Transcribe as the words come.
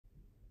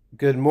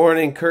Good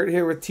morning, Kurt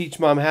here with Teach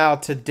Mom How.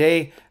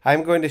 Today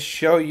I'm going to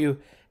show you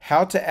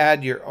how to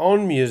add your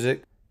own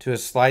music to a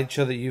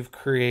slideshow that you've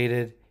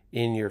created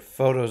in your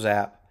Photos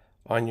app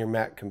on your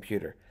Mac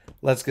computer.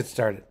 Let's get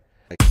started.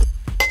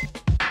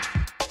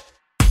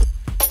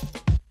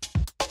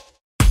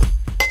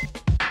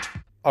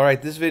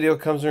 Alright, this video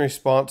comes in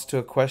response to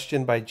a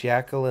question by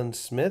Jacqueline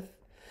Smith.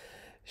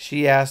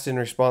 She asked in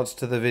response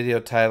to the video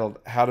titled,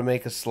 How to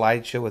Make a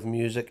Slideshow with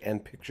Music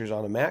and Pictures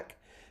on a Mac.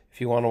 If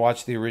you want to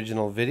watch the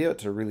original video,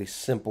 it's a really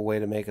simple way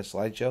to make a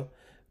slideshow.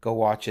 Go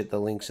watch it. The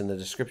link's in the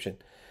description.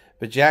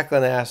 But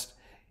Jacqueline asked,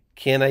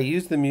 can I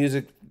use the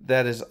music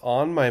that is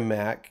on my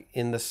Mac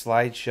in the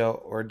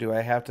slideshow, or do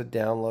I have to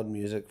download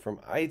music from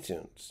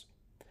iTunes?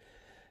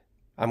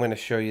 I'm going to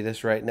show you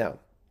this right now.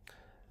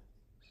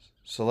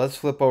 So let's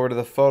flip over to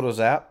the Photos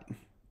app.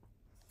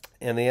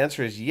 And the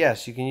answer is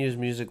yes, you can use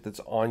music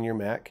that's on your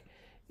Mac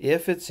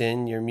if it's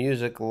in your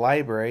music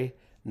library,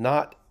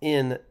 not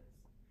in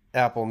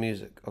Apple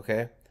Music,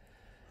 okay?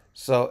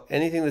 So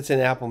anything that's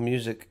in Apple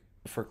Music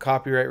for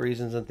copyright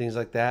reasons and things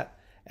like that,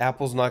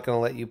 Apple's not going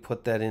to let you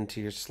put that into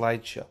your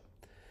slideshow.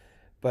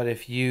 But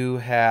if you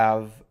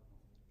have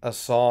a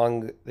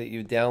song that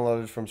you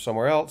downloaded from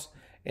somewhere else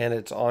and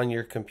it's on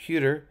your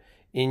computer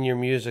in your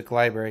music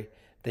library,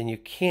 then you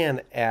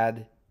can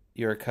add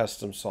your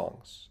custom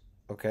songs,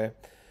 okay?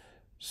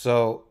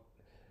 So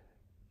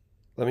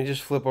let me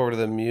just flip over to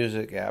the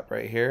music app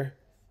right here.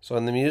 So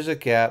in the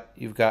music app,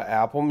 you've got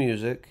Apple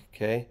Music,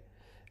 okay?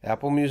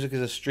 Apple Music is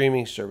a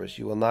streaming service.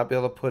 You will not be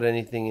able to put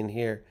anything in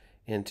here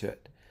into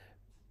it.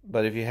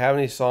 But if you have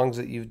any songs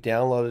that you've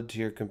downloaded to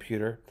your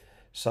computer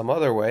some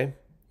other way,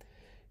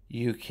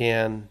 you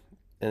can,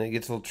 and it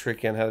gets a little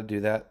tricky on how to do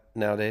that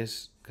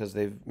nowadays because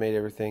they've made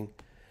everything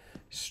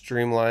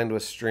streamlined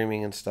with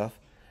streaming and stuff.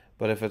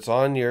 But if it's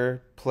on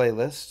your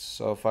playlist,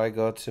 so if I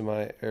go to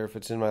my, or if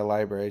it's in my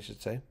library, I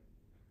should say,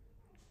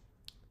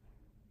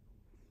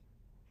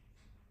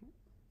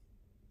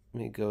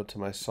 let me go to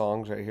my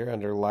songs right here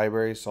under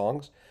library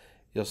songs.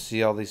 You'll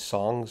see all these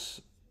songs.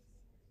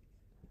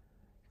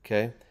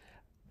 Okay.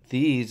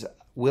 These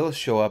will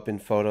show up in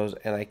Photos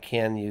and I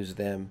can use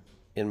them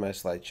in my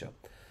slideshow.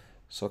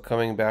 So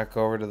coming back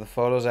over to the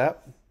Photos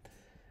app,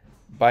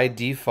 by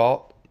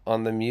default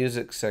on the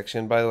music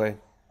section, by the way,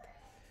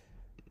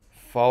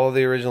 follow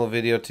the original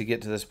video to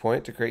get to this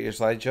point to create your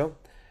slideshow.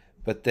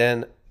 But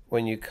then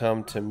when you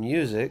come to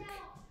music,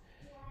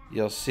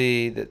 you'll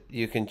see that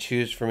you can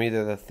choose from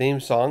either the theme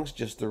songs,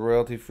 just the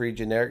royalty-free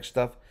generic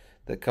stuff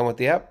that come with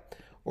the app,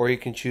 or you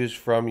can choose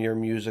from your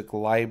music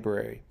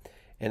library.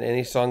 And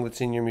any song that's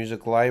in your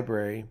music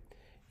library,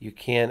 you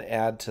can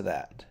add to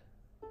that.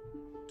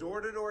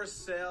 Door-to-door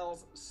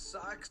sales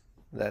sucks.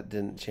 That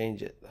didn't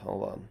change it.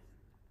 Hold on.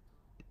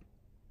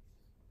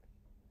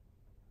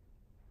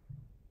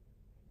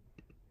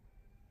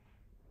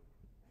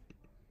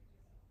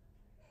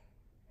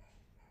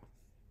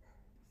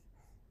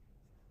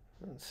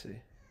 Let's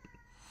see.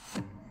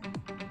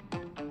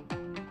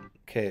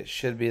 Okay, it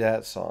should be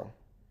that song.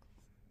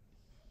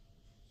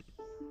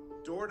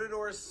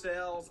 Door-to-door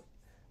sales.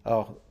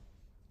 Oh,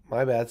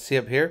 my bad. See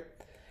up here?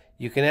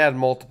 You can add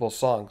multiple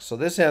songs. So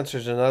this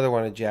answers another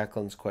one of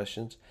Jacqueline's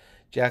questions.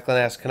 Jacqueline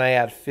asked, can I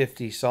add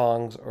 50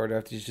 songs or do I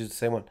have to just use the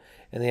same one?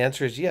 And the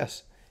answer is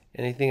yes.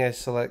 Anything I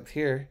select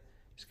here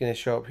is going to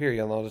show up here.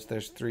 You'll notice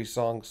there's 3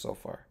 songs so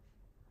far.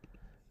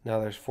 Now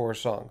there's 4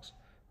 songs.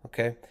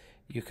 Okay?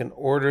 You can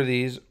order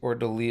these or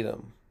delete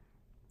them.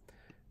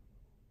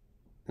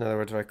 In other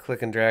words, if I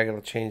click and drag,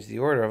 it'll change the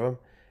order of them.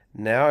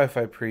 Now if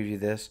I preview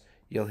this,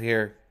 you'll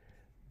hear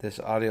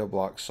this audio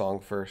block song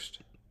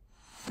first.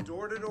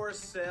 Door-to-door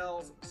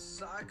sales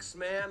sucks,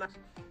 man.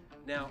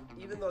 Now,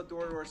 even though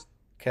door-to-door...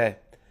 Okay.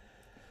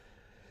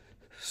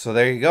 So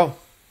there you go.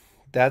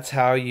 That's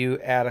how you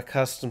add a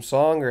custom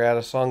song or add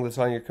a song that's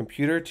on your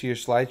computer to your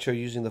slideshow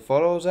using the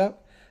Photos app.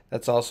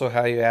 That's also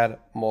how you add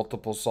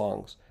multiple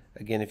songs.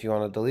 Again, if you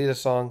want to delete a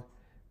song,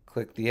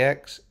 click the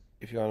X.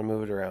 If you want to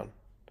move it around.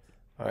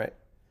 All right.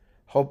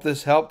 Hope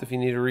this helped. If you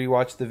need to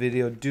rewatch the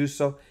video, do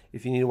so.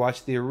 If you need to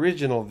watch the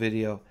original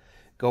video,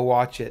 go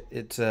watch it.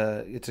 It's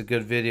a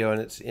good video,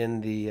 and it's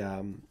in the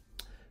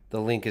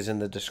link is in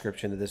the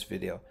description of this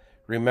video.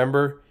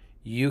 Remember,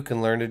 you can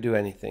learn to do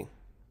anything.